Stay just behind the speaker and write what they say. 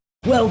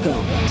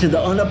Welcome to the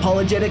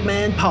Unapologetic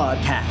Man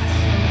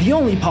Podcast, the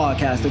only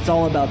podcast that's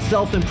all about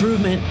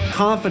self-improvement,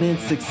 confidence,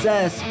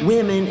 success,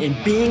 women,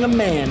 and being a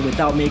man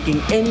without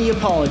making any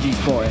apologies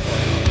for it.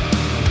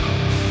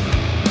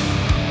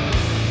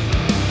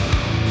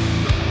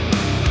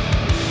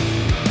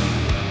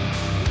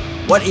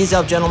 What is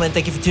up, gentlemen?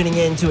 Thank you for tuning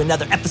in to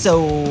another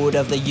episode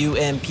of the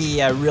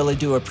UMP. I really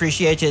do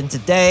appreciate you. And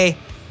today,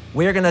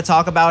 we're going to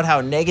talk about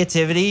how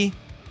negativity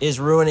is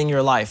ruining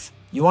your life.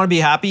 You want to be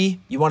happy?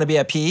 You want to be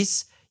at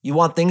peace? You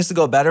want things to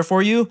go better for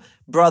you?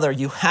 Brother,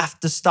 you have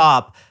to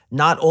stop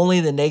not only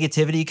the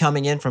negativity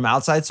coming in from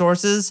outside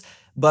sources,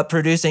 but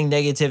producing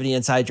negativity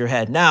inside your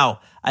head.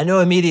 Now, I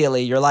know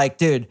immediately you're like,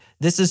 dude,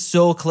 this is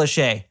so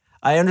cliche.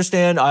 I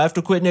understand I have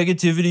to quit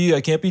negativity. I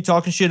can't be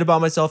talking shit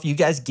about myself. You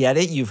guys get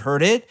it. You've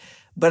heard it.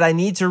 But I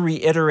need to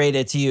reiterate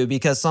it to you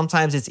because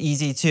sometimes it's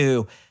easy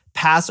to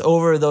pass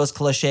over those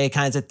cliche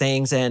kinds of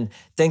things and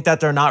think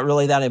that they're not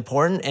really that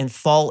important and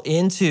fall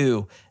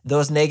into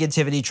those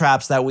negativity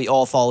traps that we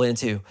all fall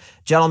into.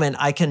 Gentlemen,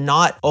 I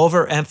cannot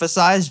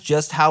overemphasize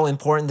just how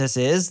important this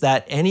is,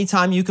 that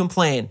anytime you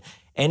complain,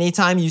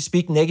 anytime you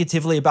speak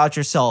negatively about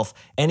yourself,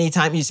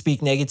 anytime you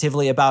speak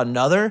negatively about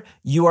another,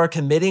 you are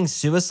committing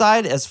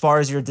suicide as far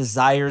as your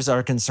desires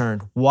are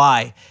concerned.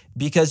 Why?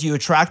 Because you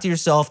attract to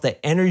yourself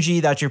the energy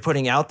that you're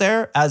putting out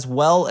there as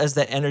well as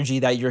the energy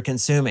that you're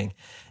consuming.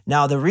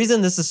 Now, the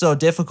reason this is so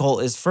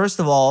difficult is, first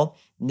of all,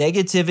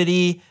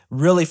 negativity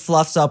really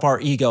fluffs up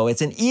our ego.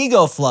 It's an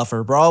ego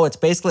fluffer, bro. It's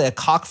basically a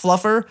cock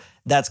fluffer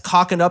that's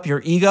cocking up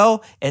your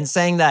ego and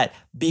saying that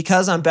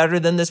because I'm better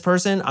than this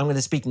person, I'm going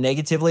to speak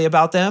negatively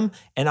about them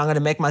and I'm going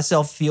to make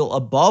myself feel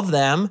above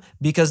them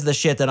because of the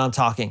shit that I'm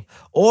talking.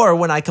 Or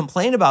when I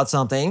complain about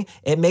something,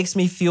 it makes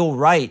me feel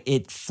right.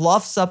 It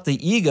fluffs up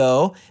the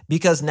ego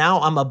because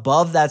now I'm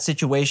above that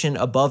situation,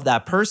 above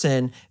that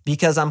person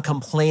because I'm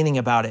complaining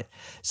about it.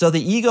 So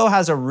the ego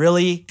has a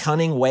really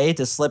cunning way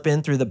to slip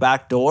in through the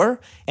back door,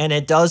 and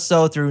it does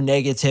so through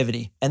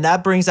negativity. And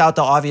that brings out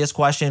the obvious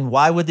question,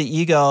 why would the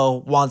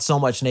ego want so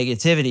much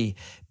negativity?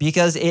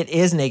 Because it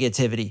is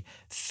negativity.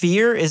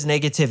 Fear is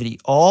negativity.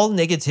 All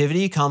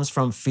negativity comes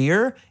from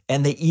fear,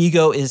 and the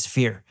ego is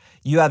fear.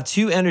 You have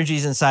two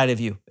energies inside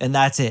of you, and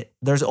that's it.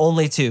 There's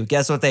only two.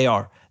 Guess what they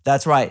are?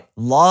 That's right,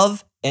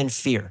 love and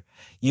fear.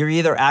 You're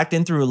either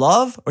acting through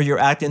love or you're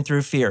acting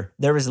through fear.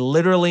 There is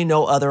literally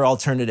no other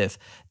alternative.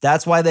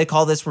 That's why they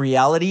call this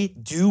reality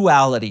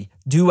duality.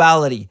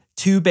 Duality,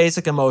 two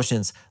basic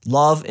emotions,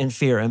 love and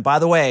fear. And by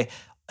the way,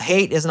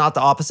 hate is not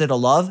the opposite of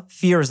love.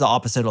 Fear is the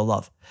opposite of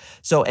love.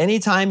 So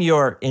anytime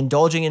you're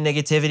indulging in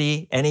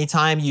negativity,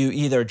 anytime you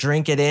either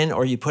drink it in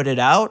or you put it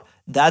out,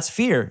 that's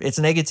fear. It's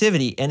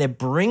negativity. And it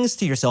brings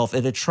to yourself,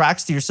 it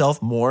attracts to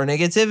yourself more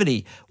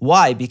negativity.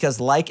 Why?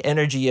 Because like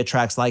energy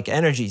attracts like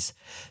energies.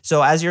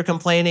 So as you're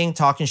complaining,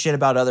 talking shit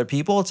about other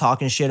people,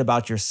 talking shit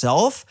about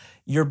yourself,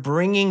 you're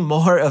bringing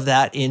more of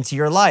that into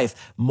your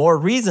life. More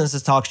reasons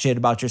to talk shit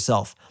about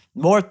yourself.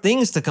 More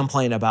things to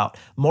complain about,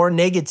 more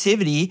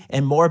negativity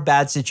and more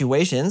bad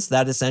situations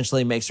that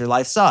essentially makes your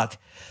life suck.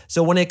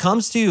 So when it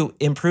comes to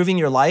improving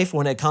your life,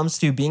 when it comes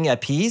to being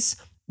at peace,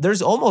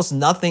 there's almost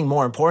nothing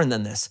more important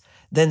than this,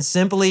 than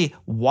simply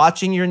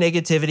watching your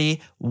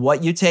negativity,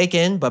 what you take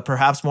in, but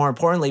perhaps more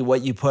importantly,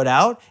 what you put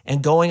out,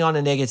 and going on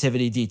a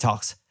negativity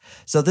detox.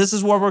 So this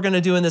is what we're going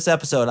to do in this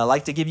episode. I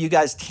like to give you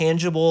guys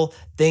tangible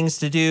things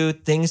to do,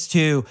 things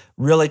to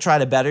really try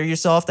to better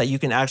yourself that you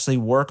can actually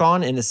work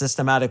on in a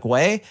systematic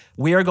way.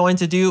 We are going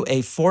to do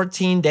a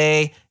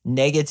 14-day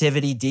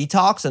negativity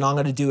detox, and I'm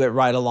going to do it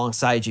right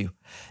alongside you.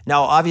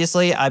 Now,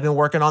 obviously, I've been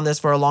working on this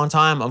for a long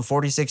time. I'm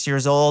 46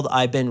 years old.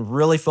 I've been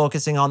really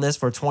focusing on this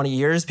for 20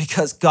 years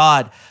because,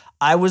 God,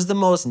 I was the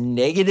most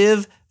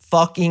negative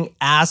fucking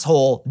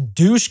asshole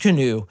douche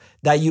canoe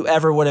that you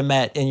ever would have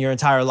met in your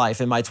entire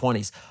life in my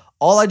 20s.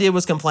 All I did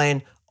was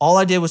complain. All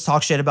I did was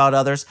talk shit about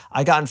others.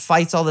 I got in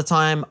fights all the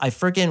time. I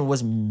freaking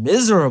was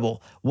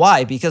miserable.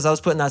 Why? Because I was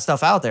putting that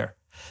stuff out there.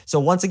 So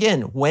once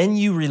again, when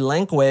you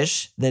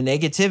relinquish the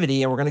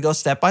negativity, and we're going to go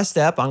step by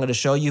step, I'm going to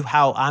show you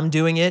how I'm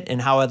doing it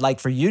and how I'd like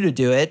for you to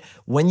do it.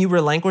 When you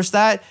relinquish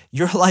that,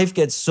 your life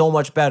gets so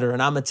much better.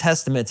 And I'm a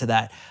testament to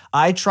that.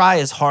 I try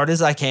as hard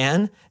as I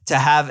can to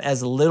have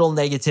as little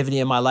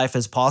negativity in my life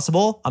as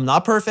possible. I'm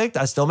not perfect.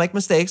 I still make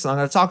mistakes. And I'm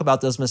going to talk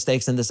about those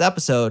mistakes in this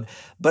episode.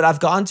 But I've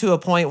gotten to a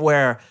point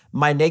where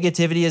my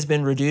negativity has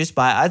been reduced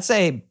by, I'd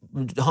say,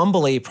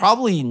 humbly,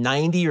 probably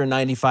 90 or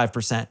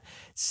 95%.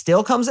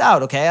 Still comes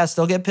out, okay? I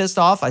still get pissed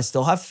off. I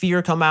still have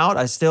fear come out.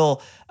 I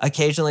still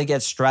occasionally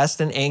get stressed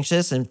and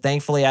anxious. And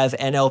thankfully, I have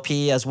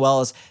NLP as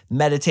well as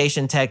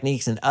meditation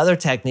techniques and other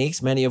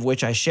techniques, many of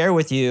which I share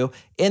with you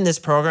in this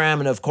program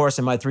and, of course,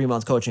 in my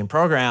 3-month coaching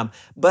program.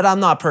 But I'm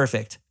not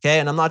perfect, okay?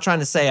 And I'm not trying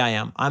to say I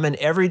am. I'm an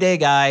everyday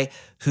guy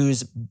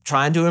who's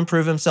trying to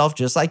improve himself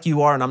just like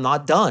you are, and I'm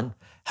not done.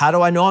 How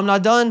do I know I'm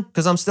not done?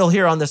 Because I'm still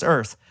here on this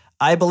earth.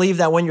 I believe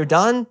that when you're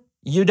done,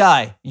 you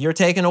die, you're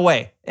taken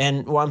away.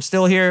 And I'm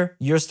still here,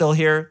 you're still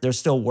here, there's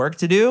still work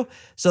to do.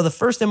 So the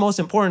first and most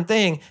important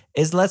thing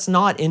is let's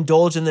not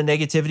indulge in the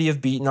negativity of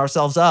beating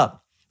ourselves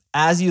up.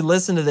 As you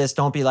listen to this,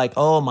 don't be like,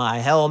 oh my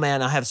hell,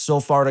 man, I have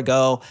so far to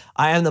go.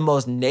 I am the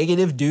most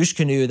negative douche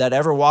canoe that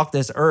ever walked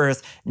this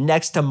earth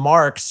next to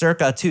Mark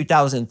circa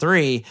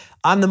 2003.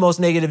 I'm the most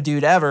negative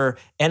dude ever,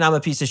 and I'm a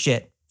piece of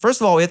shit.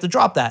 First of all, we have to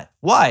drop that.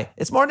 Why?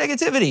 It's more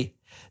negativity.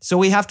 So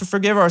we have to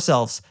forgive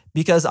ourselves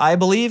because I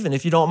believe, and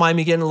if you don't mind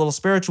me getting a little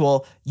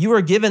spiritual, you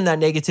were given that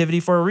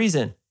negativity for a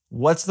reason.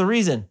 What's the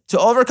reason? To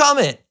overcome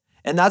it.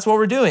 And that's what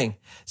we're doing.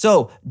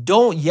 So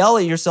don't yell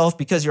at yourself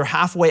because you're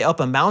halfway up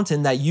a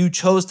mountain that you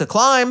chose to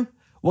climb.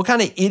 What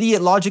kind of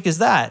idiot logic is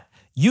that?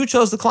 You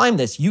chose to climb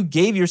this. You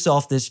gave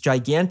yourself this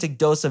gigantic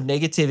dose of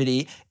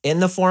negativity in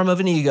the form of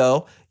an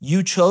ego.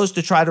 You chose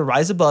to try to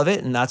rise above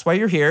it, and that's why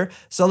you're here.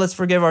 So let's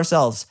forgive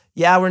ourselves.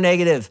 Yeah, we're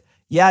negative.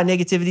 Yeah,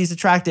 negativity is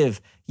attractive.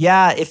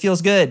 Yeah, it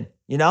feels good.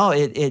 You know,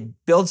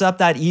 it builds up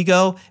that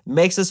ego,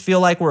 makes us feel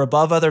like we're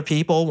above other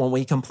people. When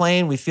we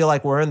complain, we feel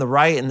like we're in the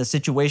right and the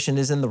situation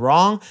is in the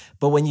wrong.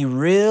 But when you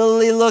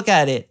really look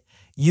at it,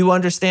 you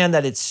understand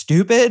that it's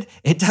stupid.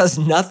 It does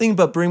nothing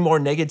but bring more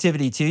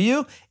negativity to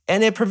you,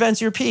 and it prevents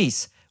your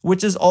peace,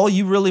 which is all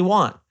you really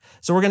want.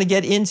 So we're going to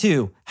get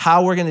into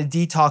how we're going to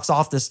detox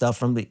off this stuff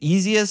from the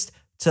easiest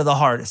to the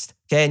hardest.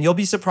 Okay, and you'll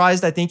be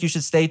surprised. I think you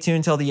should stay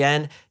tuned till the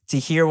end to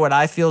hear what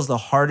I feel is the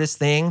hardest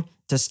thing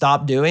to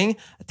stop doing.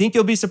 I think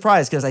you'll be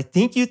surprised because I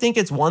think you think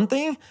it's one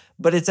thing,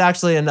 but it's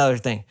actually another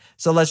thing.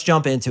 So let's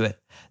jump into it.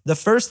 The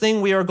first thing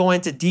we are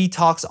going to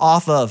detox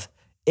off of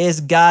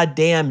is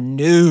goddamn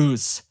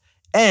news.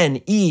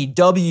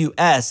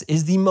 NEWS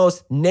is the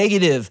most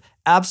negative,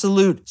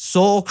 absolute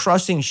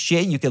soul-crushing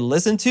shit you can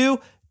listen to.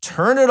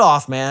 Turn it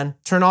off, man.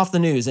 Turn off the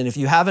news. And if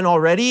you haven't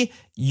already,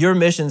 your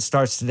mission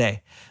starts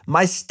today.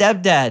 My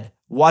stepdad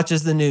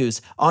watches the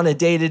news on a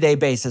day-to-day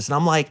basis. And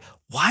I'm like,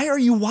 why are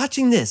you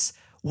watching this?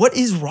 What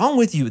is wrong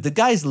with you? The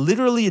guy's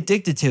literally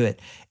addicted to it.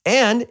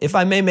 And if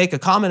I may make a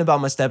comment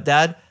about my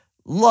stepdad,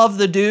 love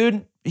the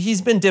dude.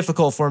 He's been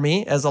difficult for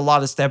me, as a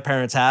lot of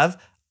step-parents have.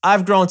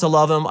 I've grown to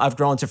love him. I've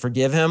grown to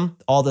forgive him,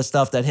 all the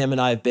stuff that him and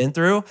I have been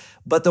through.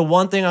 But the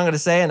one thing I'm going to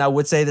say, and I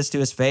would say this to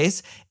his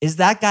face, is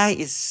that guy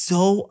is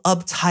so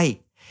uptight.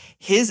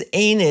 His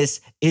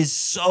anus is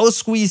so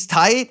squeezed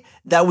tight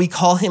that we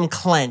call him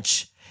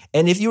clench.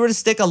 And if you were to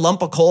stick a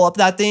lump of coal up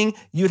that thing,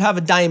 you'd have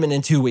a diamond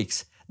in 2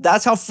 weeks.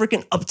 That's how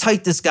freaking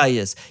uptight this guy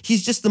is.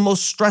 He's just the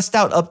most stressed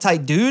out,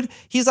 uptight dude.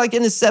 He's like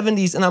in his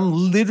 70s, and I'm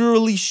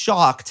literally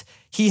shocked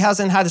he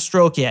hasn't had a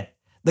stroke yet.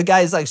 The guy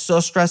is like so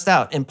stressed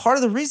out. And part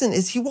of the reason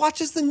is he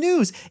watches the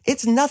news.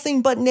 It's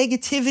nothing but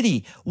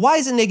negativity. Why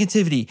is it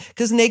negativity?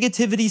 Because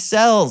negativity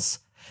sells.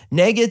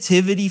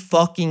 Negativity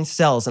fucking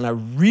sells. And I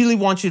really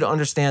want you to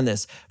understand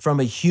this from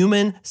a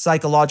human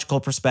psychological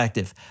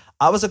perspective.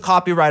 I was a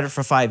copywriter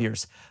for 5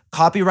 years.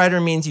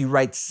 Copywriter means you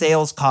write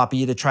sales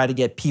copy to try to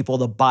get people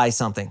to buy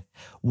something.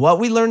 What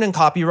we learned in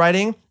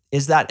copywriting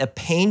is that a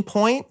pain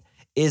point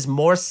is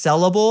more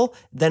sellable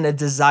than a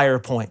desire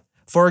point.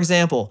 For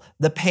example,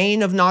 the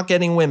pain of not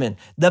getting women,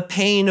 the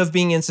pain of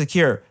being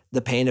insecure,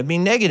 the pain of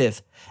being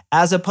negative,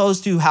 as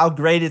opposed to how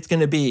great it's going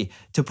to be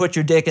to put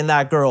your dick in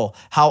that girl,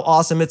 how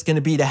awesome it's going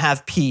to be to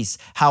have peace,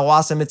 how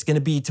awesome it's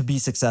going to be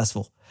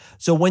successful.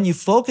 So when you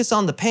focus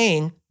on the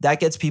pain, that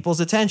gets people's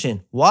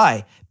attention.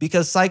 Why?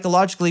 Because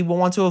psychologically, we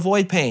want to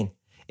avoid pain.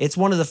 It's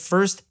one of the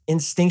first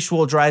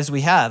instinctual drives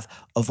we have.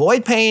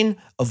 Avoid pain,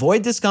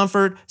 avoid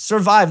discomfort,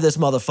 survive this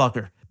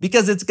motherfucker,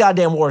 because it's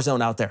goddamn war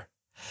zone out there.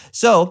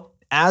 So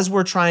as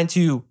we're trying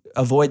to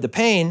avoid the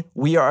pain,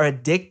 we are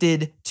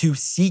addicted to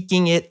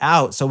seeking it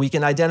out so we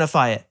can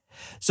identify it.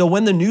 So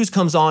when the news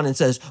comes on and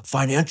says,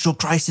 financial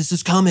crisis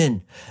is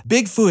coming,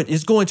 Bigfoot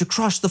is going to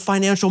crush the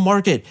financial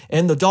market,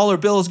 and the dollar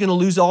bill is going to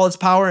lose all its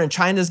power, and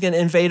China's going to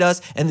invade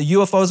us, and the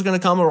UFOs are going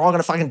to come, and we're all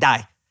going to fucking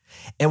die.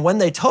 And when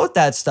they tote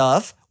that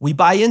stuff, we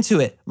buy into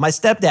it. My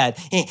stepdad,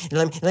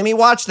 let me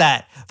watch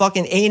that.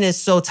 Fucking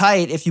anus so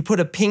tight, if you put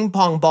a ping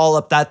pong ball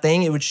up that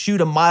thing, it would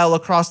shoot a mile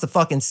across the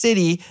fucking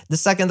city the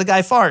second the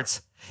guy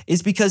farts.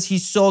 It's because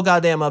he's so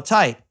goddamn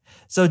uptight.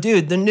 So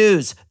dude, the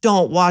news,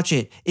 don't watch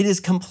it. It is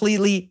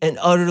completely and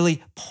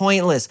utterly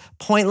pointless.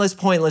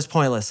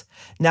 Pointless.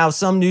 Now,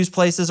 some news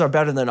places are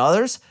better than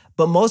others,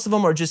 but most of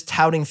them are just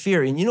touting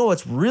fear. And you know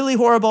what's really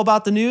horrible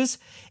about the news?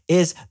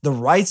 Is the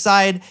right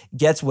side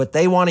gets what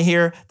they want to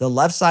hear, the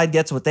left side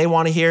gets what they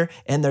want to hear,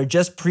 and they're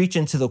just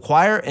preaching to the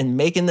choir and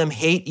making them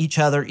hate each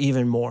other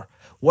even more.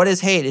 What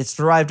is hate? It's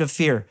derived of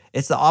fear.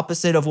 It's the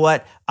opposite of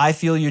what I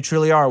feel you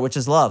truly are, which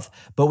is love.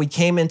 But we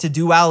came into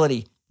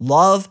duality,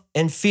 love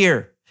and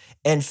fear.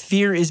 And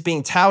fear is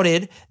being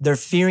touted. They're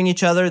fearing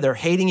each other. They're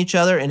hating each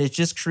other. And it's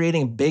just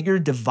creating bigger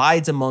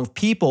divides among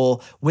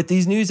people with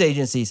these news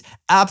agencies.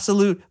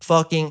 Absolute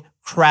fucking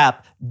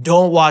crap.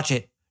 Don't watch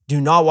it.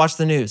 Do not watch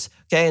the news.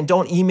 Okay. And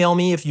don't email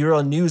me if you're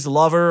a news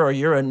lover or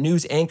you're a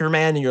news anchor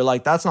man and you're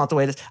like, that's not the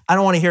way it is. I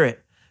don't want to hear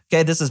it.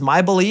 Okay. This is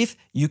my belief.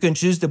 You can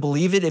choose to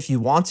believe it if you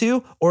want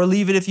to or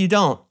leave it if you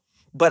don't.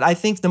 But I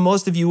think the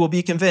most of you will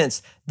be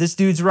convinced this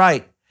dude's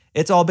right.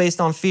 It's all based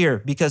on fear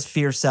because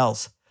fear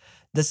sells.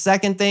 The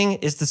second thing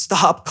is to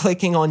stop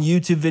clicking on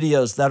YouTube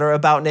videos that are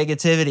about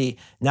negativity.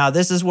 Now,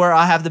 this is where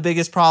I have the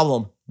biggest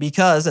problem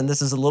because, and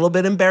this is a little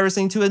bit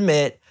embarrassing to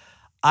admit,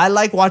 I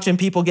like watching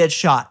people get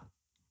shot.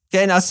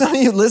 Okay, now some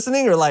of you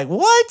listening are like,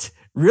 what?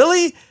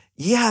 Really?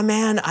 Yeah,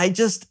 man, I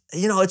just,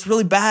 it's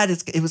really bad.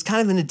 It was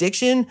kind of an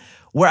addiction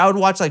where I would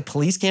watch like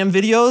police cam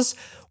videos.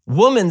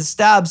 Woman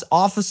stabs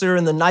officer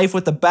in the knife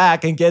with the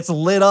back and gets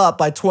lit up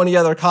by 20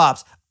 other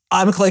cops.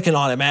 I'm clicking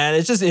on it, man.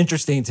 It's just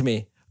interesting to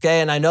me. Okay,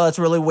 and I know it's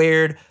really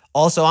weird.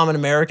 Also, I'm an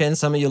American.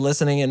 Some of you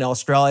listening in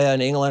Australia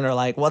and England are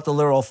like, what the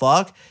literal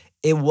fuck?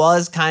 It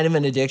was kind of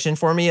an addiction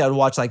for me. I'd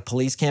watch like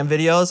police cam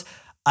videos.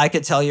 I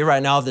could tell you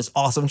right now of this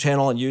awesome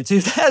channel on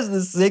YouTube that has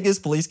the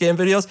sickest police cam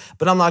videos,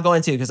 but I'm not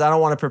going to because I don't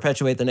want to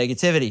perpetuate the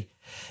negativity.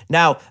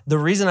 Now, the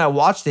reason I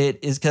watched it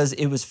is because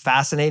it was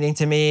fascinating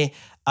to me.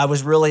 I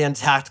was really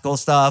into tactical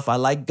stuff. I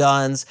like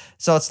guns.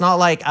 So it's not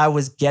like I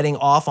was getting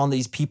off on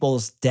these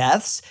people's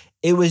deaths.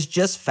 It was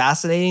just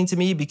fascinating to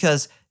me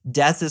because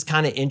death is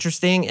kind of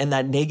interesting and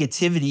that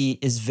negativity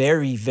is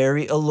very,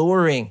 very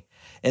alluring.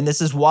 And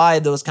this is why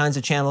those kinds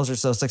of channels are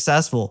so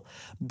successful.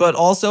 But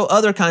also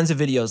other kinds of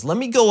videos. Let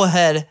me go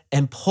ahead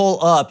and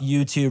pull up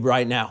YouTube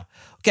right now.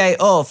 Okay,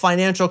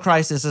 financial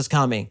crisis is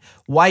coming.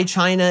 Why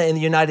China and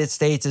the United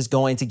States is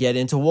going to get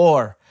into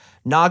war.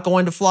 Not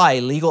going to fly.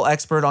 Legal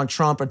expert on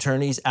Trump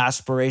attorney's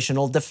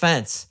aspirational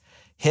defense.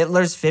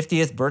 Hitler's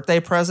 50th birthday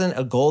present,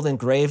 a gold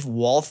engraved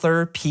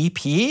Walther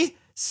PP?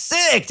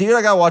 Sick, dude.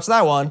 I gotta watch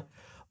that one.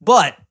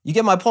 But you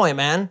get my point,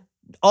 man.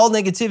 All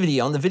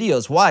negativity on the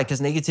videos. Why?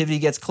 Because negativity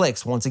gets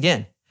clicks once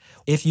again.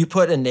 If you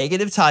put a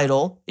negative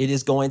title, it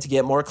is going to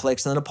get more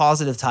clicks than a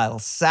positive title.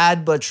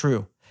 Sad but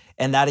true.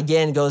 And that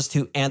again goes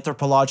to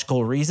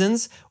anthropological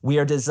reasons. We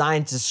are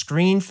designed to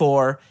screen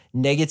for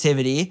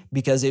negativity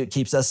because it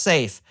keeps us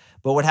safe.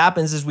 But what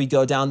happens is we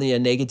go down the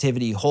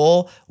negativity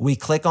hole, we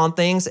click on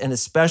things, and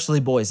especially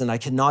boys, and I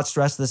cannot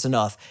stress this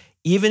enough,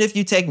 even if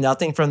you take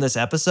nothing from this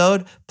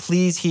episode,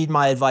 please heed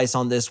my advice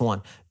on this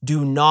one.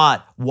 Do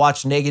not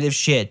watch negative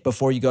shit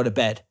before you go to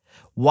bed.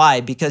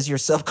 Why? Because your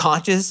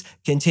subconscious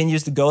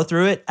continues to go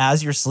through it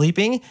as you're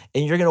sleeping,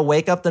 and you're going to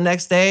wake up the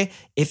next day.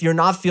 If you're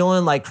not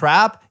feeling like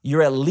crap,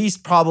 you're at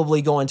least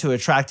probably going to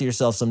attract to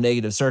yourself some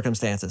negative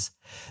circumstances.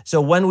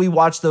 So when we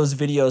watch those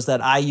videos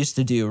that I used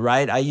to do,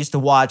 right? I used to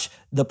watch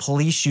the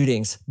police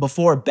shootings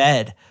before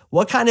bed.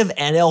 What kind of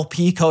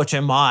NLP coach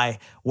am I?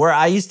 Where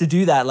I used to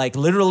do that, like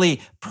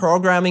literally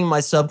programming my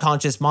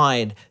subconscious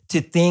mind to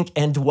think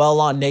and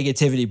dwell on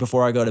negativity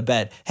before I go to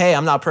bed. Hey,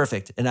 I'm not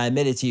perfect, and I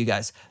admit it to you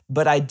guys,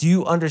 but I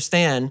do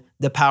understand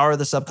the power of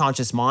the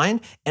subconscious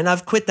mind, and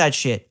I've quit that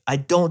shit. I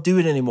don't do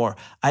it anymore.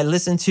 I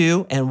listen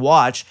to and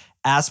watch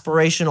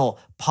aspirational,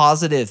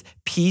 positive,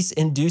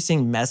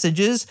 peace-inducing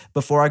messages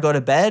before I go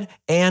to bed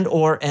and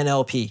or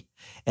NLP.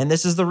 And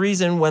this is the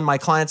reason when my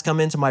clients come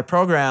into my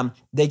program,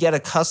 they get a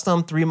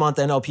custom 3-month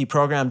NLP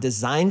program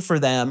designed for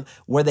them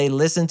where they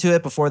listen to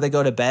it before they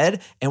go to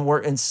bed, and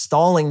we're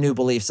installing new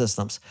belief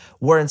systems.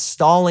 We're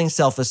installing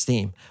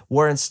self-esteem.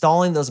 We're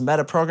installing those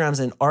meta programs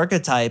and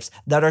archetypes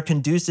that are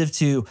conducive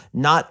to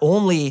not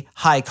only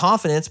high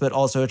confidence, but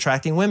also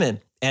attracting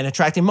women and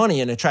attracting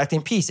money and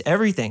attracting peace,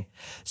 everything.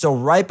 So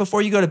right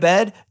before you go to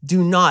bed,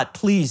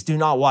 please do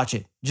not watch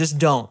it. Just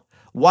don't.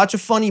 Watch a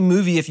funny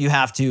movie if you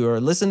have to,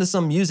 or listen to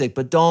some music,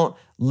 but don't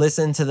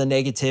listen to the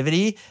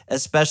negativity,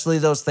 especially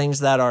those things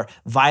that are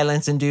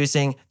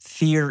violence-inducing,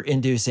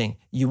 fear-inducing.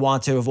 You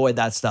want to avoid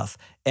that stuff.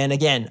 And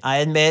again, I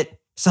admit,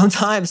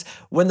 sometimes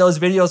when those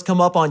videos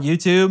come up on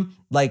YouTube,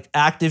 like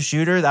active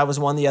shooter, that was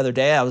one the other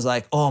day, I was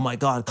like, oh my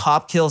God,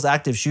 cop kills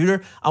active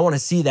shooter. I want to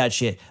see that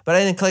shit. But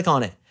I didn't click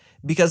on it.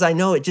 Because I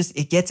know it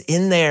gets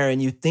in there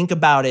and you think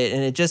about it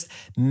and it just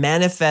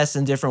manifests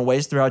in different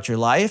ways throughout your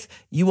life.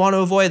 You want to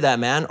avoid that,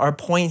 man. Our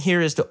point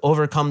here is to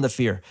overcome the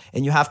fear,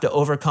 and you have to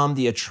overcome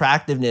the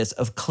attractiveness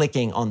of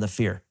clicking on the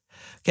fear.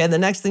 Okay, the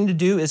next thing to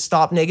do is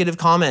stop negative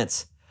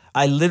comments.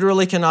 I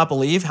literally cannot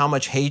believe how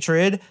much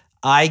hatred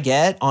I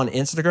get on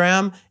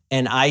Instagram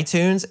and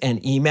iTunes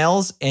and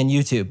emails and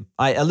YouTube.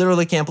 I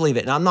literally can't believe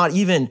it. And I'm not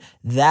even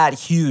that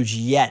huge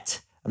yet.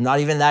 And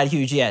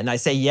I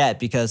say yet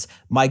because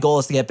my goal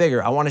is to get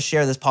bigger. I want to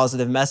share this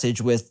positive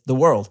message with the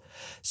world.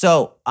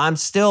 So I'm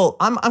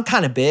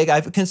kind of big.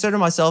 I consider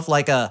myself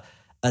like a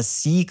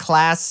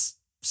C-class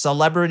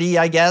celebrity,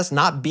 I guess.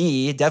 Not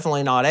B,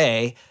 definitely not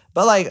A.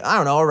 But like, I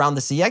don't know, around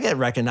the C, I get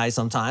recognized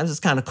sometimes. It's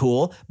kind of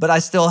cool. But I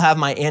still have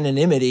my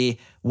anonymity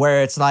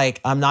where it's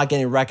like I'm not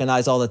getting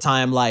recognized all the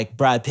time like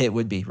Brad Pitt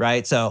would be,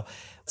 right? So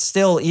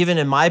still, even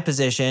in my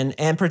position,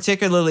 and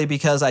particularly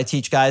because I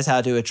teach guys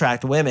how to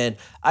attract women,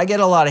 I get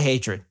a lot of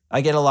hatred.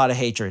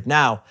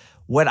 Now,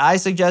 what I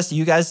suggest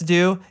you guys to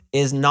do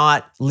is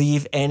not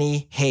leave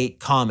any hate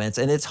comments.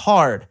 And it's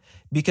hard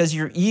because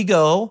your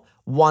ego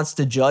wants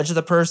to judge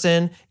the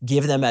person,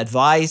 give them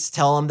advice,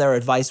 tell them their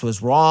advice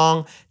was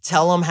wrong,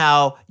 tell them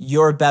how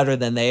you're better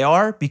than they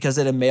are because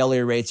it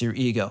ameliorates your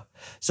ego.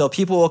 So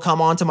people will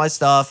come onto my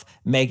stuff,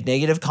 make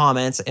negative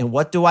comments, and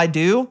what do?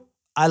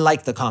 I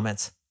like the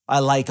comments. I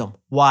like them.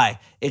 Why?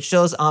 It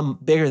shows I'm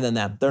bigger than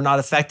them. They're not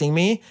affecting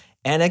me.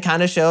 And it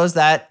kind of shows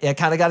that I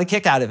kind of got a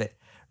kick out of it,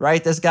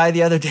 right? This guy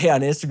the other day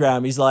on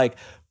Instagram, he's like,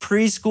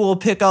 preschool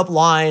pickup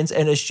lines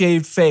and a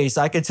shaved face.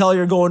 I can tell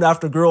you're going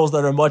after girls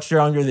that are much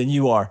younger than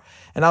you are.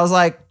 And I was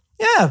like,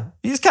 yeah,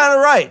 he's kind of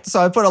right.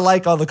 So I put a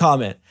like on the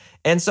comment.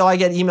 And so I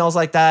get emails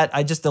like that.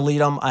 I just delete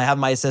them. I have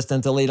my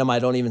assistant delete them. I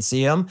don't even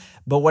see them.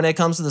 But when it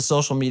comes to the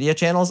social media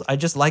channels, I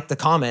just like the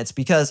comments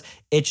because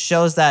it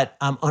shows that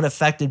I'm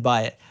unaffected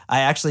by it.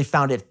 I actually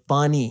found it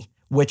funny,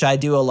 which I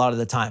do a lot of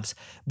the times.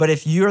 But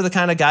if you're the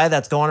kind of guy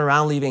that's going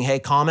around leaving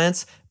hate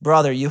comments,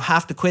 brother, you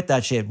have to quit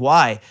that shit.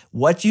 Why?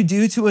 What you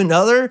do to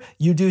another,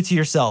 you do to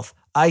yourself.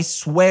 I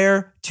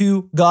swear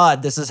to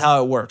God, this is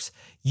how it works.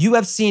 You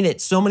have seen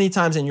it so many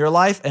times in your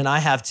life, and I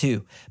have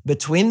too.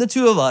 Between the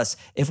two of us,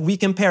 if we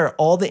compare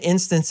all the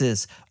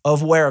instances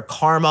of where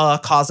karma,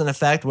 cause and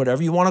effect,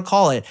 whatever you want to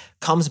call it,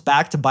 comes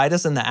back to bite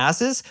us in the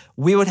asses,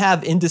 we would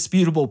have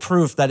indisputable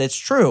proof that it's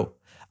true.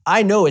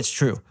 I know it's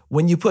true.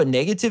 When you put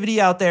negativity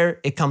out there,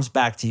 it comes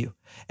back to you.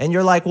 And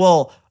you're like,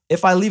 well,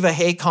 if I leave a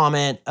hate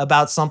comment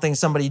about something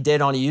somebody did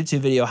on a YouTube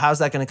video, how's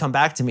that going to come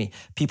back to me?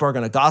 People are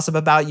going to gossip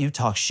about you,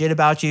 talk shit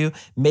about you.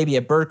 Maybe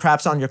a bird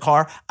craps on your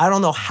car. I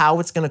don't know how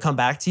it's going to come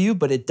back to you,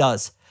 but it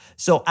does.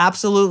 So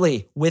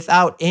absolutely,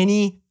 without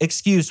any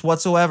excuse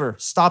whatsoever,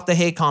 stop the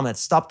hate comments,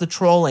 stop the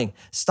trolling,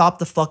 stop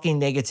the fucking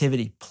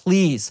negativity.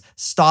 Please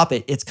stop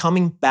it. It's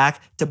coming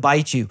back to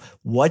bite you.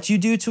 What you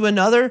do to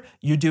another,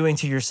 you're doing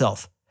to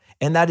yourself.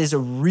 And that is a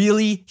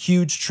really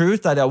huge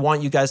truth that I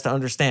want you guys to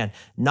understand.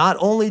 Not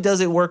only does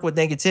it work with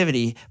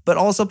negativity, but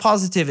also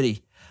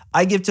positivity.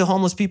 I give to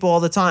homeless people all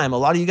the time. A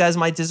lot of you guys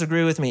might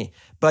disagree with me,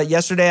 but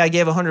yesterday I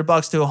gave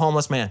 $100 to a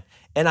homeless man.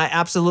 And I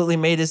absolutely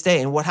made his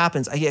day. And what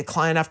happens? I get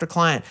client after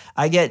client.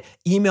 I get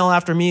email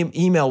after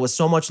email with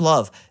so much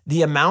love.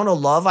 The amount of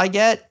love I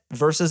get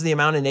versus the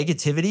amount of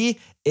negativity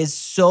is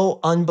so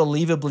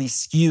unbelievably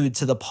skewed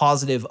to the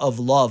positive of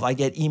love. I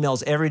get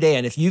emails every day.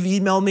 And if you've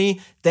emailed me,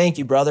 thank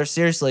you, brother.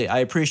 Seriously, I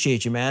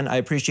appreciate you, man. I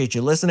appreciate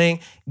you listening,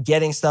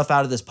 getting stuff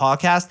out of this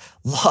podcast.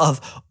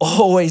 Love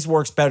always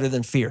works better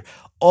than fear.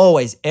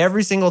 Always,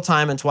 every single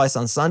time and twice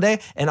on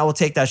Sunday. And I will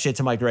take that shit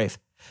to my grave.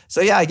 So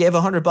yeah, I gave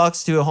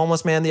 $100 to a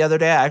homeless man the other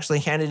day. I actually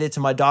handed it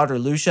to my daughter,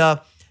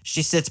 Lucia.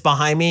 She sits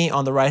behind me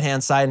on the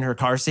right-hand side in her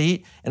car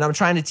seat, and I'm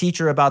trying to teach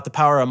her about the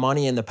power of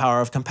money and the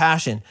power of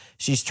compassion.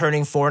 She's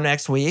turning 4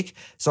 next week,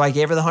 so I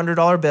gave her the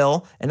 $100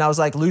 bill, and I was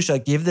like, Lucia,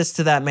 give this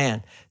to that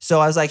man. So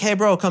I was like, hey,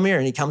 bro, come here.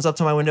 And he comes up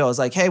to my window. I was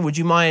like, hey, would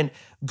you mind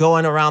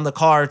going around the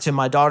car to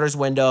my daughter's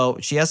window?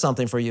 She has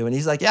something for you. And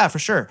he's like, yeah, for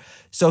sure.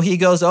 So he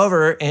goes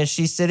over and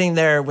she's sitting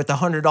there with the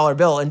 $100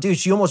 bill. And dude,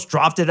 she almost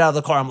dropped it out of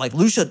the car. I'm like,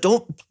 Lucia,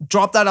 don't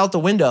drop that out the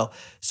window.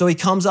 So he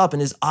comes up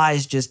and his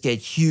eyes just get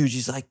huge.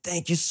 He's like,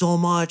 thank you so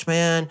much,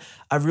 man.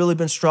 I've really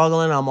been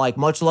struggling. I'm like,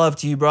 much love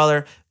to you,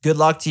 brother. Good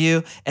luck to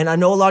you. And I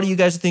know a lot of you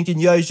guys are thinking,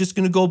 yeah, he's just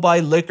going to go buy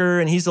liquor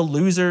and he's a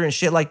loser and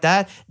shit like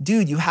that.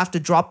 Dude, you have to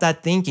drop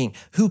that thinking.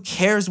 Who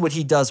cares what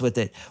he does with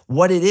it?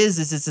 What it is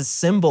it's a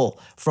symbol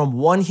from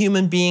one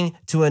human being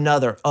to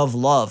another of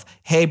love.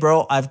 Hey,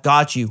 bro, I've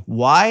got you.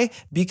 Why?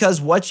 Because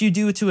what you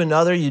do to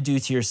another, you do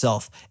to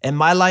yourself. And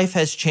my life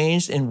has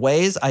changed in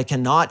ways I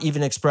cannot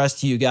even express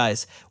to you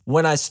guys.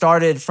 When I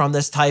started from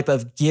this type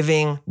of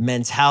giving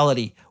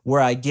mentality, where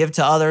I give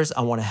to others,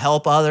 I want to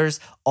help others,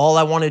 all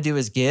I want to do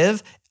is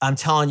give, I'm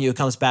telling you, it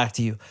comes back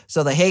to you.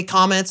 So the hate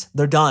comments,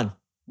 they're done.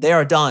 They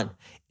are done.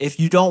 If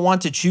you don't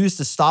want to choose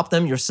to stop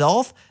them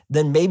yourself,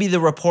 then maybe the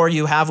rapport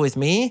you have with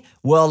me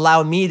will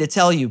allow me to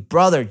tell you,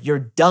 brother, you're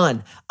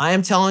done. I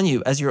am telling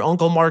you, as your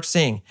Uncle Mark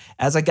Singh,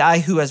 as a guy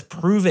who has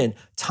proven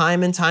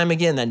time and time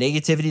again that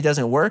negativity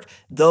doesn't work,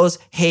 those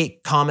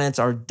hate comments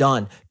are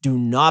done. Do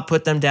not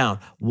put them down.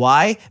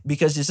 Why?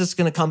 Because it's just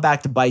going to come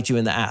back to bite you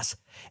in the ass.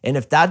 And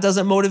if that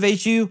doesn't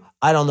motivate you,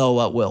 I don't know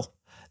what will.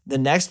 The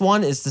next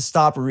one is to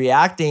stop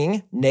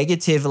reacting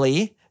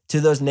negatively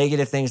to those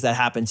negative things that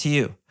happen to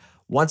you.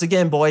 Once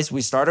again, boys, we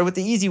started with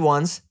the easy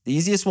ones. The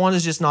easiest one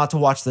is just not to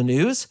watch the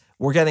news.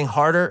 We're getting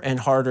harder and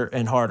harder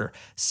and harder.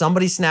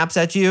 Somebody snaps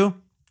at you,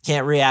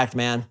 can't react,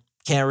 man.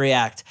 Can't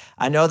react.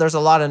 I know there's a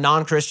lot of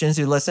non-Christians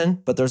who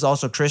listen, but there's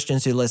also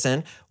Christians who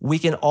listen. We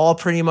can all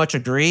pretty much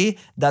agree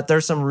that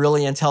there's some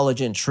really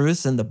intelligent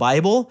truths in the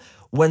Bible.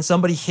 When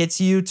somebody hits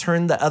you,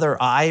 turn the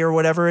other eye or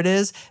whatever it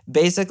is.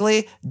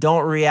 Basically,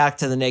 don't react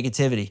to the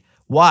negativity.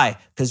 Why?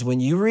 Because when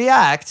you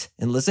react,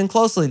 and listen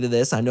closely to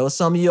this, I know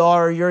some of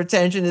your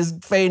attention is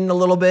fading a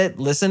little bit.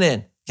 Listen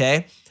in,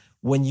 okay?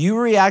 When you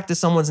react to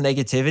someone's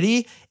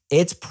negativity,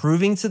 it's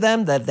proving to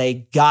them that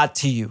they got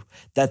to you,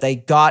 that they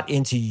got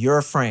into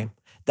your frame,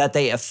 that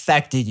they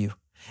affected you.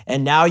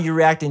 And now you're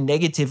reacting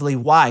negatively.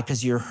 Why?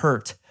 Because you're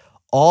hurt.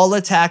 All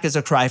attack is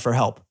a cry for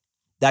help.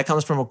 That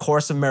comes from A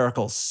Course in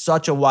Miracles,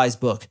 such a wise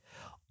book.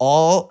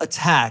 All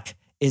attack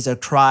is a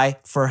cry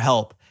for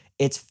help.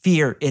 It's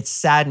fear, it's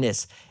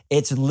sadness.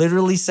 It's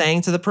literally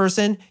saying to the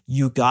person,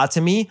 you got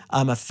to me,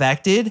 I'm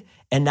affected,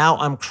 and now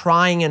I'm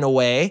crying in a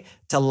way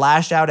to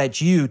lash out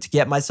at you to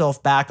get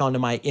myself back onto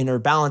my inner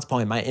balance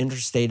point, my inner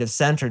state of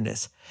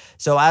centeredness.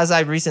 So as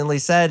I recently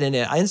said in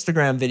an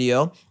Instagram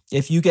video,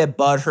 if you get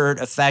butthurt,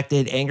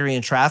 affected, angry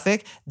in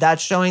traffic,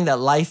 that's showing that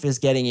life is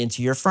getting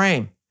into your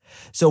frame.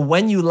 So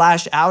when you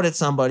lash out at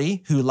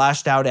somebody who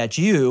lashed out at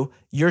you,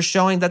 you're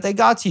showing that they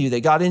got to you.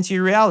 They got into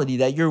your reality,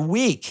 that you're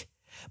weak.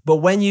 But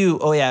when you,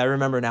 oh yeah, I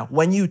remember now.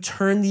 When you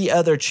turn the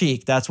other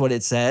cheek, that's what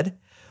it said,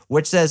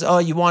 which says, oh,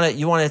 you want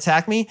to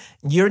attack me?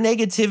 Your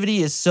negativity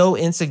is so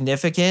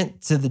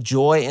insignificant to the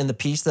joy and the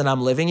peace that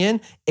I'm living in,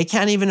 it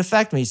can't even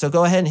affect me. So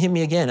go ahead and hit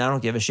me again. I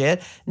don't give a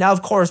shit. Now,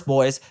 of course,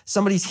 boys,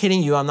 somebody's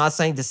hitting you. I'm not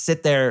saying to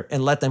sit there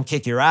and let them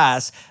kick your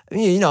ass.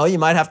 You know, you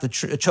might have to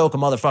choke a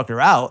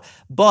motherfucker out.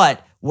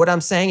 But what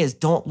I'm saying is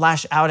don't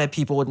lash out at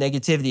people with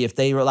negativity if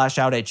they lash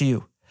out at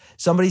you.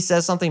 Somebody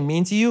says something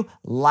mean to you,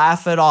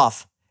 laugh it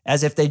off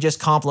as if they just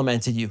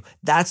complimented you.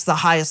 That's the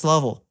highest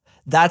level.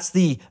 That's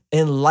the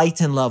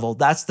enlightened level.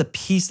 That's the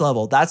peace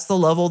level. That's the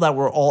level that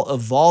we're all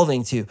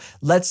evolving to.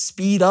 Let's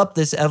speed up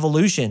this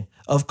evolution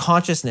of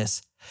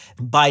consciousness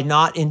by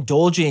not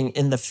indulging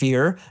in the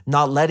fear,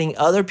 not letting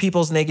other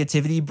people's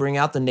negativity bring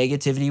out the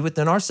negativity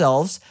within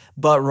ourselves,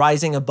 but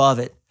rising above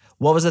it.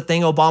 What was the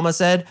thing Obama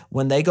said?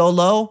 When they go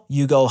low,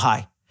 you go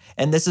high.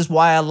 And this is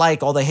why I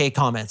like all the hate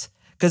comments.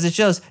 Because it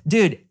shows,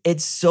 dude, it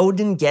so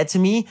didn't get to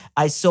me.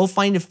 I so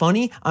find it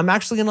funny. I'm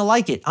actually going to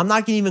like it. I'm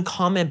not going to even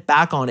comment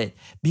back on it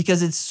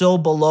because it's so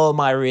below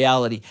my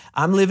reality.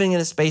 I'm living in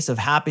a space of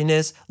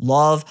happiness,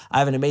 love. I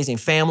have an amazing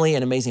family,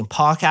 an amazing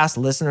podcast,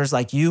 listeners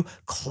like you,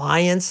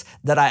 clients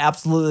that I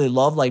absolutely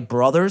love like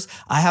brothers.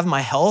 I have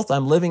my health.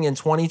 I'm living in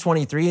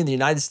 2023 in the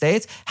United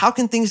States. How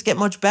can things get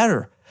much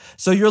better?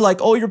 So you're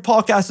like, oh, your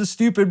podcast is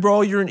stupid,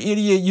 bro. You're an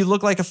idiot. You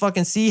look like a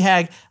fucking sea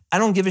hag. I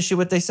don't give a shit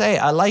what they say.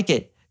 I like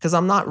it. Because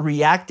I'm not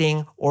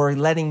reacting or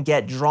letting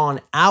get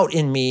drawn out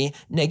in me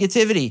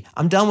negativity.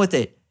 I'm done with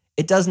it.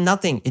 It does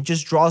nothing. It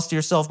just draws to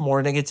yourself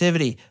more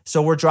negativity.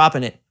 So we're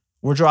dropping it.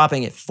 We're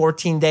dropping it.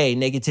 14-day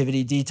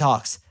negativity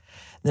detox.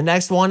 The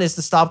next one is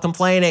to stop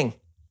complaining.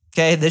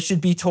 Okay, this should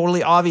be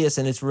totally obvious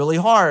and it's really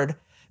hard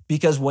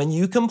because when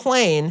you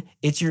complain,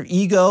 it's your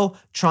ego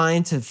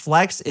trying to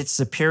flex its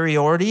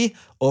superiority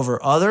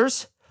over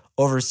others,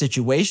 over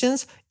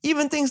situations,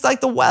 even things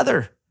like the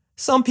weather.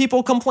 Some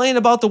people complain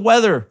about the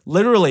weather.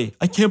 Literally,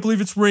 I can't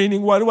believe it's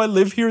raining. Why do I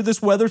live here?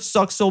 This weather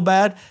sucks so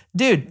bad.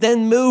 Dude,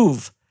 then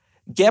move.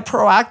 Get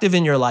proactive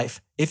in your life.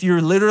 If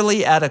you're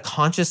literally at a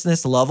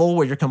consciousness level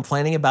where you're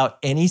complaining about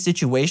any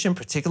situation,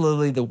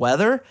 particularly the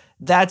weather,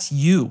 that's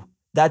you.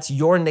 That's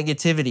your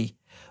negativity.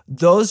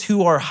 Those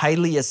who are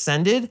highly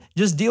ascended,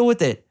 just deal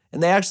with it.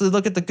 And they actually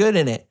look at the good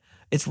in it.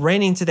 It's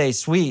raining today,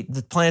 sweet.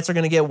 The plants are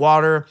going to get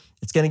water.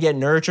 It's going to get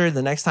nurtured.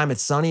 The next time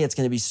it's sunny, it's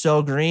going to be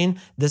so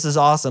green. This is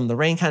awesome. The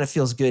rain kind of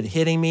feels good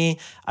hitting me.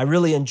 I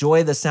really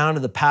enjoy the sound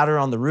of the patter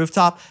on the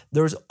rooftop.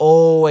 There's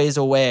always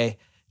a way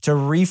to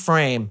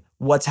reframe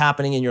what's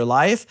happening in your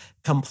life.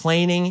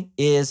 Complaining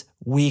is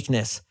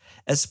weakness,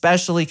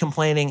 especially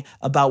complaining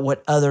about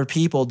what other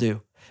people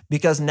do.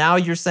 Because now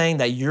you're saying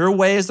that your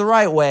way is the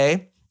right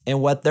way and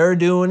what they're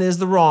doing is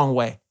the wrong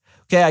way.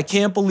 Okay, I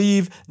can't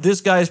believe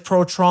this guy's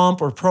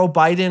pro-Trump or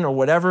pro-Biden or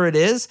whatever it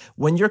is.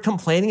 When you're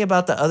complaining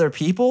about the other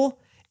people,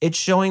 it's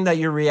showing that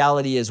your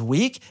reality is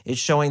weak. It's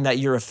showing that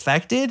you're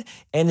affected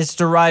and it's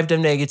derived of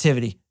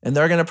negativity. And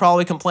they're going to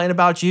probably complain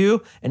about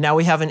you. And now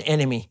we have an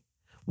enemy.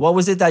 What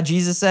was it that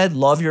Jesus said?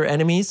 Love your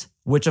enemies,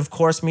 which of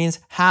course means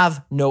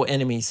have no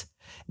enemies.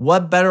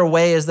 What better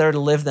way is there to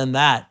live than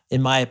that,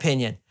 in my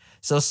opinion?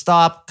 So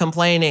stop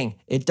complaining.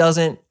 It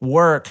doesn't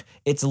work.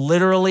 It's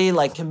literally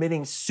like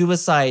committing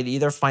suicide,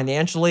 either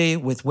financially,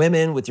 with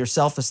women, with your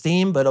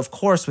self-esteem, but of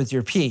course with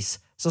your peace.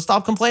 So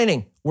stop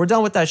complaining. We're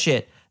done with that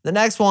shit. The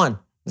next one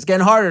is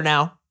getting harder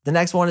now. The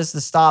next one is to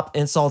stop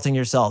insulting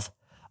yourself.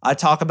 I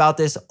talk about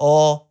this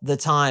all the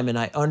time and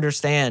I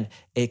understand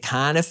it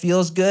kind of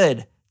feels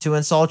good to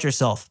insult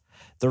yourself.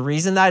 The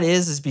reason that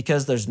is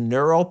because there's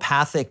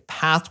neuropathic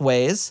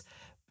pathways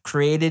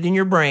created in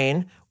your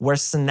brain where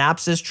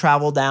synapses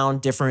travel down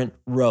different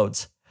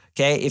roads.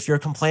 Okay, if you're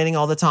complaining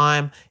all the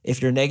time,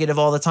 if you're negative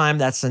all the time,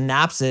 that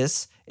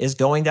synapses is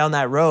going down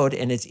that road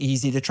and it's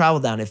easy to travel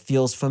down. It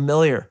feels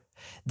familiar.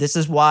 This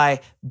is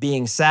why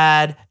being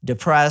sad,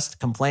 depressed,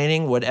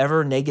 complaining,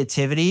 whatever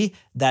negativity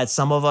that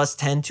some of us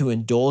tend to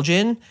indulge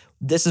in,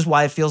 this is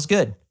why it feels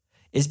good,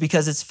 is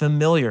because it's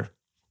familiar.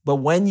 But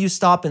when you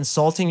stop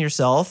insulting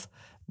yourself,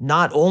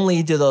 not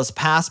only do those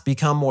paths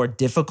become more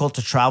difficult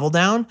to travel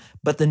down,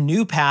 but the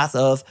new path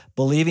of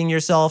believing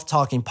yourself,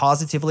 talking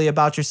positively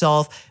about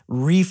yourself,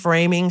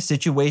 reframing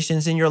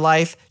situations in your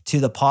life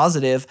to the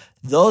positive,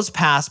 those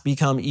paths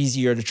become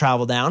easier to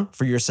travel down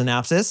for your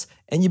synapses,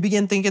 and you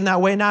begin thinking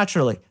that way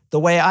naturally, the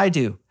way I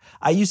do.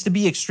 I used to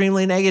be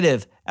extremely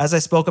negative, as I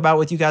spoke about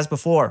with you guys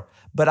before,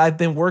 but I've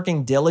been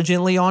working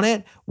diligently on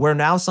it, where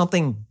now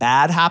something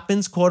bad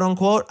happens, quote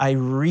unquote, I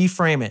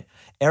reframe it.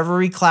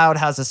 Every cloud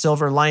has a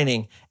silver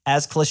lining.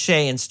 As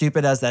cliche and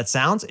stupid as that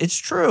sounds, it's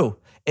true.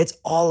 It's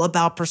all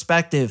about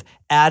perspective.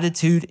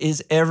 Attitude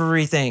is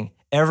everything,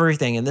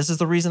 everything. And this is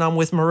the reason I'm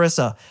with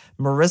Marissa.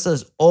 Marissa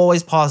is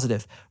always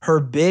positive. Her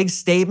big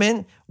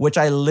statement, which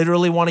I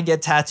literally want to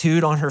get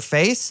tattooed on her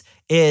face,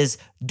 is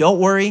don't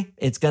worry,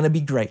 it's going to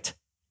be great.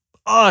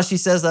 Oh, she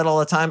says that all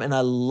the time. And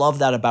I love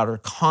that about her.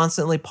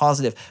 Constantly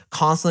positive,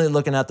 constantly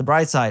looking at the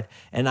bright side.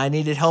 And I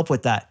needed help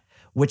with that,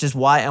 which is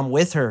why I'm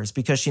with her, is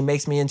because she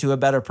makes me into a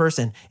better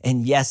person.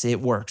 And yes, it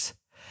works.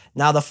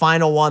 Now, the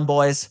final one,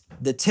 boys,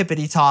 the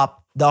tippity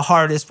top, the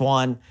hardest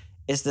one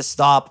is to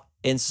stop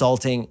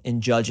insulting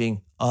and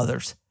judging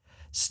others.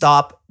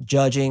 Stop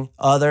judging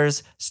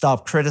others.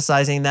 Stop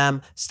criticizing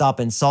them. Stop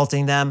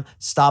insulting them.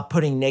 Stop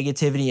putting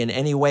negativity in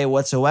any way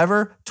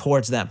whatsoever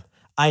towards them.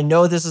 I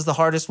know this is the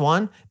hardest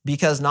one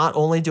because not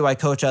only do I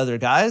coach other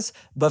guys,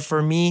 but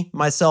for me,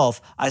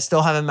 myself, I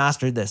still haven't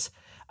mastered this.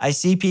 I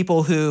see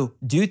people who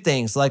do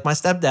things like my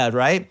stepdad,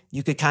 right?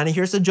 You could kind of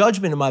hear some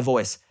judgment in my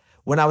voice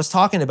when I was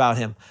talking about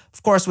him.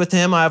 Of course, with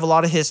him, I have a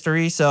lot of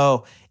history,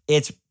 so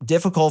it's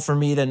difficult for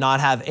me to not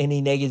have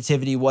any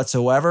negativity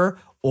whatsoever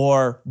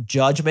or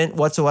judgment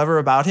whatsoever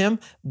about him,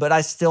 but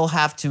I still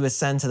have to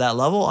ascend to that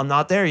level. I'm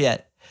not there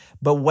yet.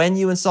 But when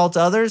you insult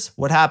others,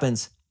 what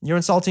happens? You're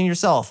insulting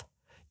yourself.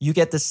 You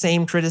get the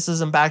same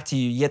criticism back to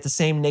you. You get the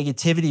same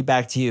negativity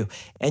back to you,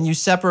 and you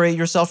separate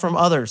yourself from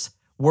others.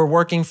 We're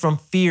working from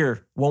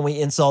fear when we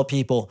insult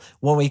people,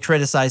 when we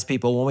criticize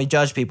people, when we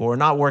judge people. We're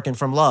not working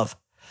from love.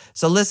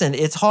 So listen,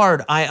 it's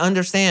hard. I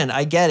understand.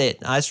 I get it.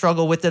 I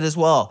struggle with it as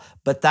well.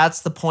 But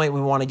that's the point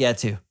we want to get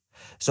to.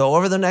 So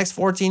over the next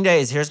 14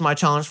 days, here's my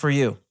challenge for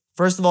you.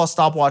 First of all,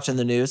 stop watching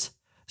the news.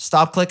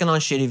 Stop clicking on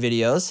shitty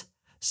videos.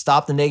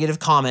 Stop the negative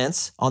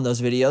comments on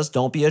those videos.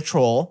 Don't be a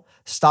troll.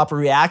 Stop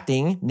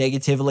reacting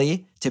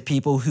negatively to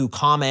people who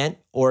comment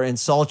or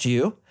insult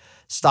you.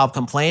 Stop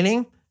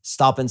complaining.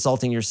 Stop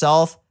insulting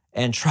yourself.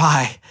 And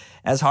try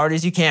as hard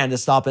as you can to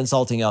stop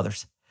insulting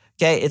others.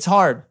 Okay, it's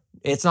hard.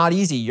 It's not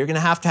easy. You're going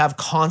to have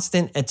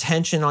constant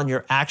attention on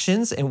your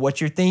actions and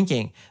what you're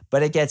thinking,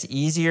 but it gets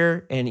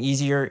easier and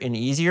easier and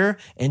easier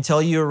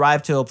until you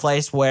arrive to a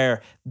place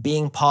where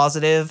being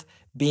positive,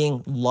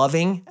 being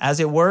loving, as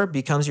it were,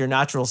 becomes your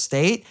natural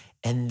state.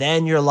 And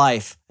then your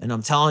life, and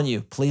I'm telling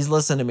you, please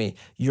listen to me,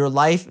 your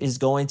life is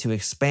going to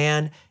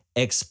expand,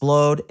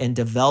 explode, and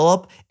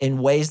develop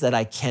in ways that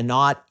I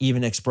cannot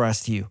even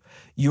express to you.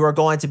 You are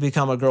going to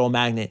become a girl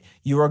magnet.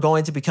 You are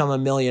going to become a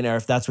millionaire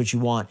if that's what you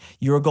want.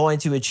 You are going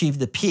to achieve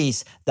the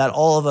peace that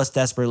all of us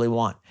desperately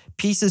want.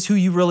 Peace is who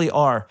you really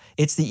are.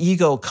 It's the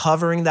ego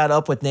covering that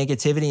up with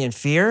negativity and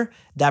fear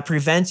that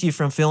prevents you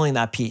from feeling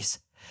that peace.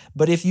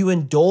 But if you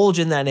indulge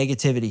in that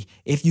negativity,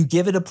 if you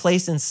give it a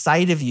place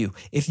inside of you,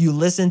 if you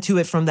listen to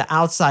it from the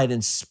outside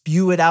and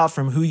spew it out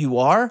from who you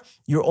are,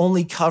 you're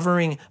only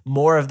covering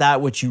more of that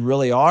which you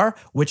really are,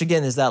 which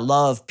again is that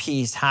love,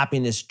 peace,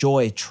 happiness,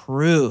 joy,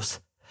 truth.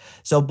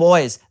 So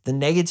boys, the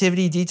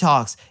negativity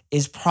detox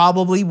is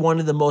probably one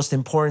of the most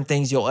important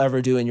things you'll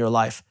ever do in your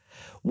life.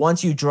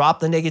 Once you drop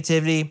the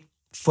negativity,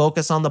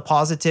 focus on the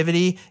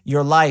positivity,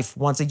 your life,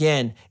 once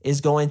again,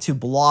 is going to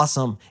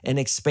blossom and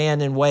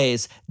expand in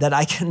ways that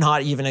I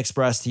cannot even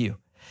express to you.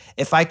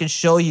 If I could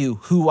show you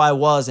who I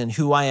was and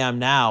who I am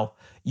now,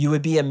 you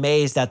would be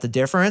amazed at the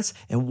difference.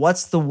 And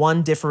what's the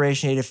one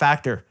differentiated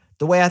factor?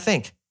 The way I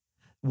think.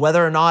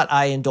 Whether or not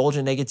I indulge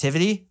in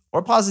negativity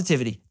or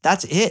positivity,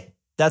 that's it.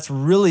 That's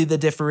really the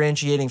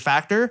differentiating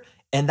factor.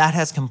 And that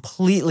has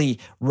completely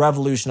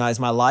revolutionized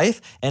my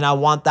life. And I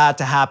want that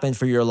to happen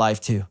for your life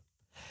too.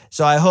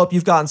 So I hope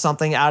you've gotten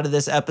something out of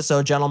this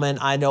episode, gentlemen.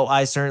 I know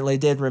I certainly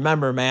did.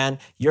 Remember, man,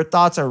 your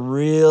thoughts are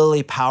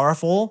really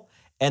powerful.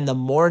 And the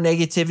more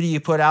negativity you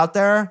put out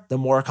there, the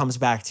more it comes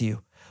back to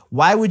you.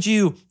 Why would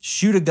you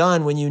shoot a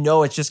gun when you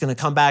know it's just going to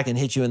come back and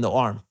hit you in the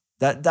arm?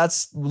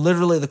 That's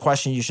literally the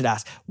question you should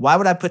ask. Why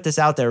would I put this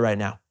out there right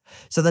now?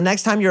 So the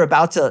next time you're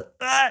about to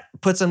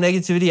put some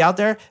negativity out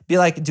there, be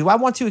like, do I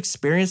want to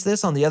experience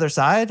this on the other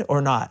side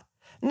or not?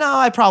 No,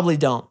 I probably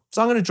don't.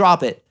 So I'm going to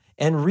drop it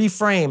and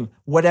reframe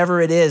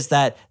whatever it is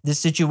that this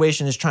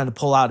situation is trying to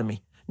pull out of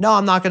me. No,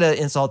 I'm not going to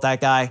insult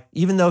that guy,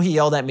 even though he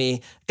yelled at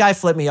me. Guy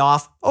flipped me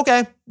off.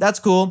 Okay, that's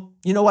cool.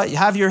 You know what? You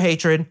have your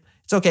hatred.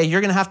 It's okay.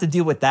 You're going to have to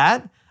deal with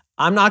that.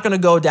 I'm not going to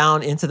go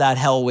down into that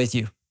hell with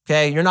you.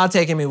 Okay, you're not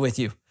taking me with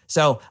you.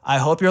 So I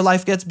hope your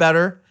life gets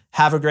better.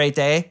 Have a great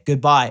day.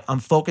 Goodbye. I'm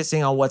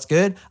focusing on what's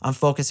good. I'm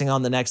focusing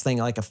on the next thing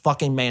like a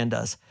fucking man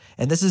does.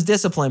 And this is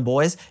discipline,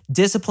 boys.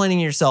 Disciplining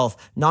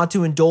yourself not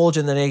to indulge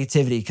in the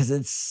negativity because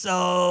it's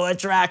so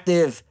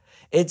attractive.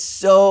 It's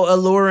so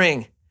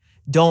alluring.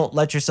 Don't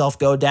let yourself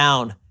go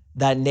down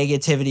that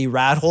negativity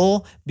rat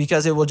hole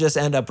because it will just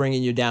end up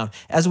bringing you down,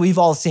 as we've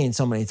all seen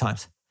so many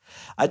times.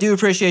 I do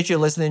appreciate you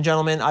listening,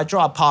 gentlemen. I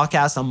drop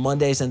podcasts on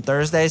Mondays and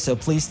Thursdays, so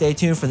please stay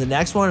tuned for the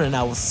next one, and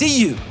I will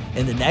see you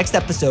in the next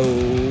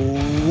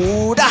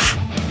episode.